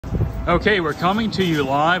Okay, we're coming to you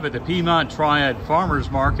live at the Piedmont Triad Farmers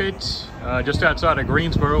Market, just outside of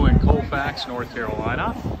Greensboro in Colfax, North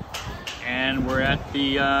Carolina. And we're at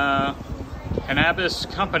the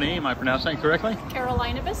Carolinabis company, am I pronouncing that correctly?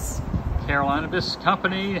 Carolinabis. Carolinabis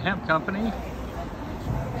company, hemp company.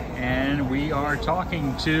 And we are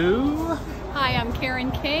talking to... Hi, I'm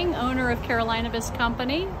Karen King, owner of Carolinabis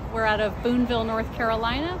company. We're out of Boonville, North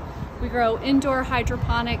Carolina. We grow indoor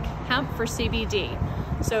hydroponic hemp for CBD.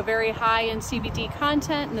 So very high in CBD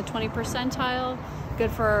content in the 20 percentile,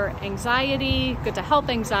 good for anxiety, good to help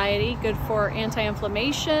anxiety, good for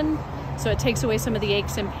anti-inflammation, so it takes away some of the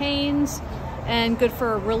aches and pains, and good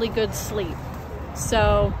for a really good sleep.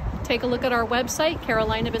 So take a look at our website,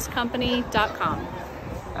 carolinabiscompany.com.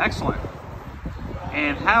 Excellent.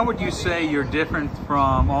 And how would you say you're different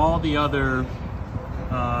from all the other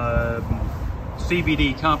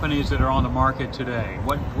CBD companies that are on the market today?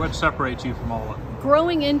 What separates you from all of them?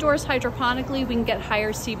 Growing indoors hydroponically, we can get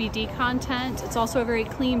higher CBD content. It's also a very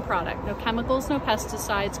clean product. No chemicals, no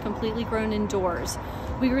pesticides, completely grown indoors.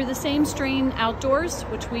 We grew the same strain outdoors,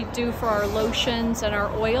 which we do for our lotions and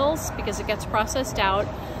our oils because it gets processed out.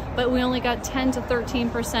 But we only got 10 to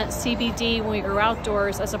 13% CBD when we grew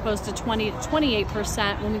outdoors as opposed to 20 to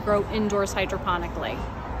 28% when we grow indoors hydroponically.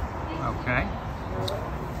 Okay.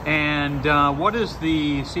 And what is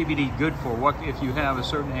the CBD good for? What if you have a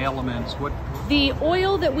certain ailments? What? The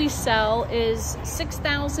oil that we sell is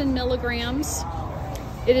 6,000 milligrams.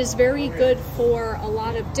 It is very good for a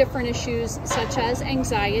lot of different issues such as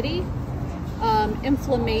anxiety,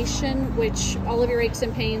 inflammation, which all of your aches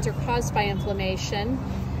and pains are caused by inflammation.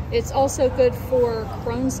 It's also good for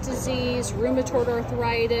Crohn's disease, rheumatoid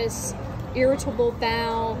arthritis, irritable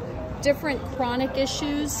bowel, different chronic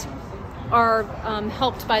issues are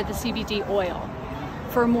helped by the CBD oil.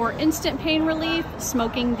 For more instant pain relief,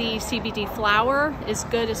 smoking the CBD flower is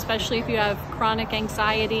good, especially if you have chronic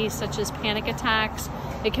anxiety such as panic attacks.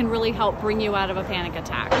 It can really help bring you out of a panic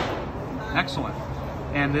attack. Excellent.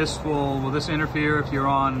 And this will this interfere if you're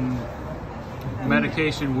on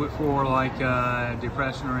medication for like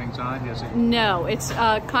depression or anxiety? Is it? No, it's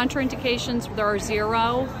contraindications. There are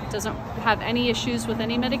zero. It doesn't have any issues with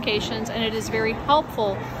any medications, and it is very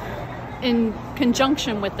helpful in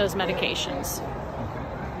conjunction with those medications. Okay.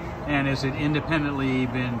 And is it independently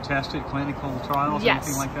been tested, clinical trials, yes.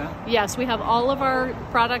 Anything like that? Yes, we have all of our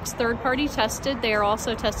products third-party tested. They are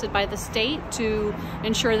also tested by the state to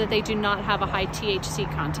ensure that they do not have a high THC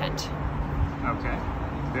content. Okay,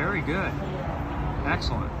 very good.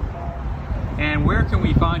 Excellent. And where can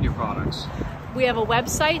we find your products? We have a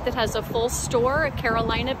website that has a full store at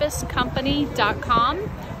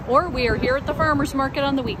carolinabiscompany.com, or we are here at the farmers market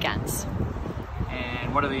on the weekends.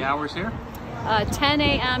 And what are the hours here? 10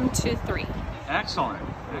 a.m. to 3. Excellent,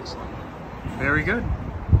 excellent. Very good.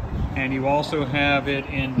 And you also have it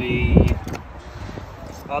in the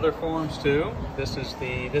other forms too. This is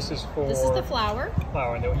the flower.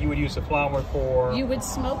 Flower. And you would use the flower for? You would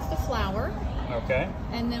smoke the flower. Okay.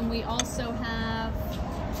 And then we also have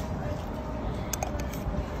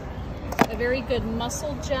a very good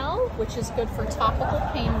muscle gel, which is good for topical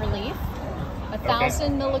pain relief.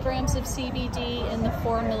 1,000 milligrams of CBD in the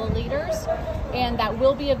 4 milliliters, and that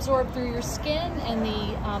will be absorbed through your skin, and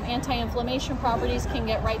the anti-inflammation properties can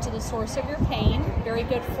get right to the source of your pain. Very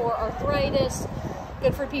good for arthritis,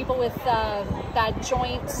 good for people with bad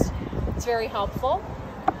joints. It's very helpful.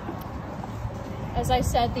 As I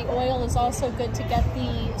said, the oil is also good to get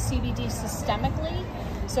the CBD systemically.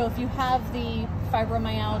 So if you have the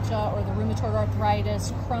fibromyalgia or the rheumatoid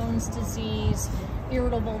arthritis, Crohn's disease,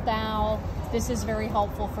 irritable bowel, this is very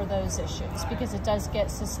helpful for those issues because it does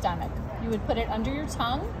get systemic. You would put it under your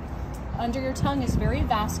tongue. Under your tongue is very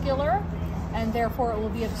vascular, and therefore it will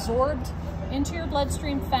be absorbed into your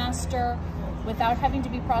bloodstream faster without having to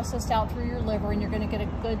be processed out through your liver, and you're going to get a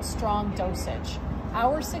good strong dosage.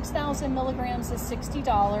 Our 6,000 milligrams is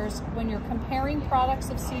 $60. When you're comparing products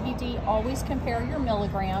of CBD, always compare your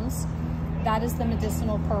milligrams. That is the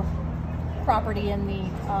medicinal property in the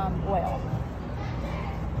oil.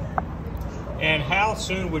 And how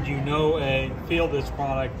soon would you know and feel this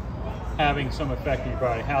product having some effect on your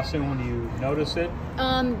body? How soon will you notice it?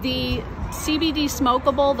 The CBD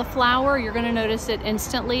smokable, the flower, you're going to notice it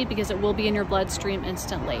instantly because it will be in your bloodstream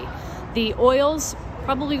instantly. The oils,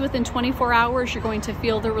 probably within 24 hours, you're going to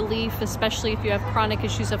feel the relief, especially if you have chronic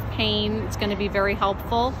issues of pain. It's going to be very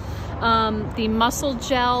helpful. The muscle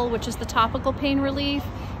gel, which is the topical pain relief,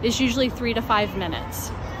 is usually 3 to 5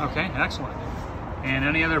 minutes. Okay, excellent. And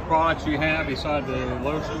any other products you have besides the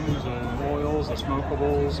lotions and oils, the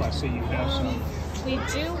smokables? I see you have some. We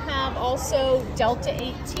do have also Delta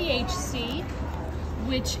 8 THC.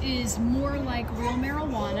 which is more like real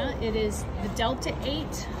marijuana. It is the Delta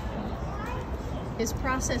 8 is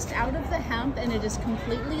processed out of the hemp, and it is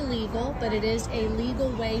completely legal, but it is a legal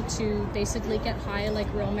way to basically get high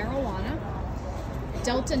like real marijuana.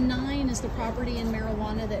 Delta 9 is the property in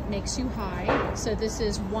marijuana that makes you high. So this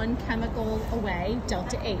is one chemical away,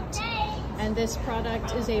 Delta 8. And this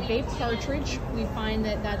product is a vape cartridge. We find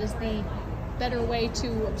that that is the better way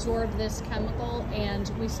to absorb this chemical,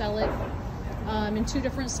 and we sell it in 2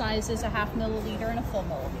 different sizes, a 0.5 milliliter and a full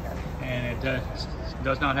milliliter. And it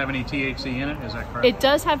does not have any THC in it, is that correct? It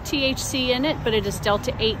does have THC in it, but it is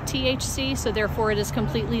Delta 8 THC, so therefore it is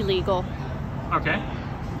completely legal. Okay.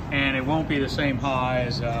 And it won't be the same high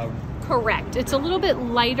as... Correct. It's a little bit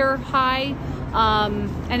lighter high,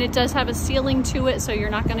 and it does have a ceiling to it, so you're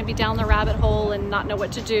not going to be down the rabbit hole and not know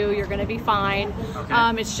what to do. You're going to be fine.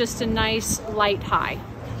 Okay. It's just a nice light high.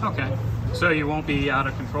 Okay. So you won't be out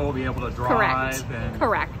of control, be able to drive and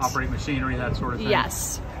operate machinery, that sort of thing?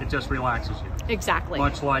 Yes. It just relaxes you? Exactly.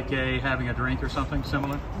 Much like having a drink or something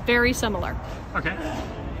similar? Very similar. Okay.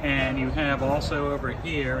 And you have also over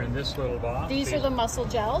here in this little box. These are the muscle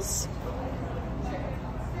gels.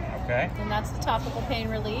 Okay. And that's the topical pain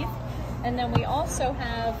relief. And then we also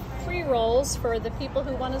have pre-rolls for the people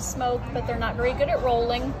who want to smoke, but they're not very good at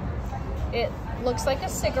rolling. It looks like a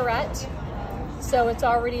cigarette, so it's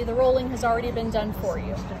already, the rolling has already been done for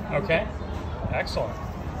you. Okay. Excellent.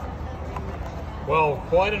 Well,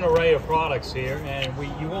 quite an array of products here, and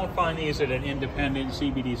you won't find these at an independent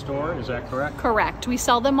CBD store, is that correct? Correct. We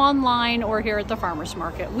sell them online or here at the farmers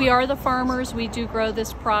market. We are the farmers, we do grow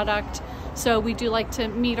this product, so we do like to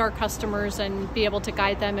meet our customers and be able to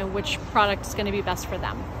guide them in which product is going to be best for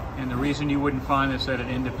them. And the reason you wouldn't find this at an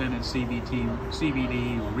independent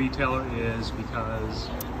CBD retailer is because?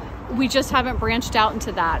 We just haven't branched out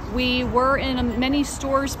into that. We were in many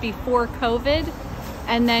stores before COVID,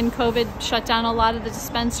 and then COVID shut down a lot of the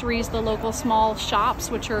dispensaries, the local small shops,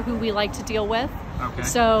 which are who we like to deal with. Okay.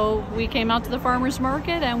 So we came out to the farmers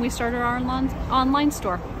market and we started our online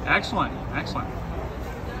store. Excellent, excellent.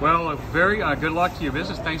 Well, very good luck to your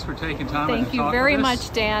business. Thanks for taking time to talk with us. Thank you very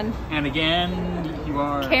much, Dan. And again, you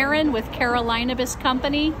are? Karen with Carolinabis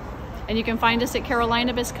Company, and you can find us at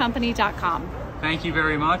carolinabiscompany.com. Thank you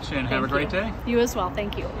very much, and have a great day. You as well.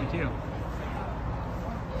 Thank you. Thank you.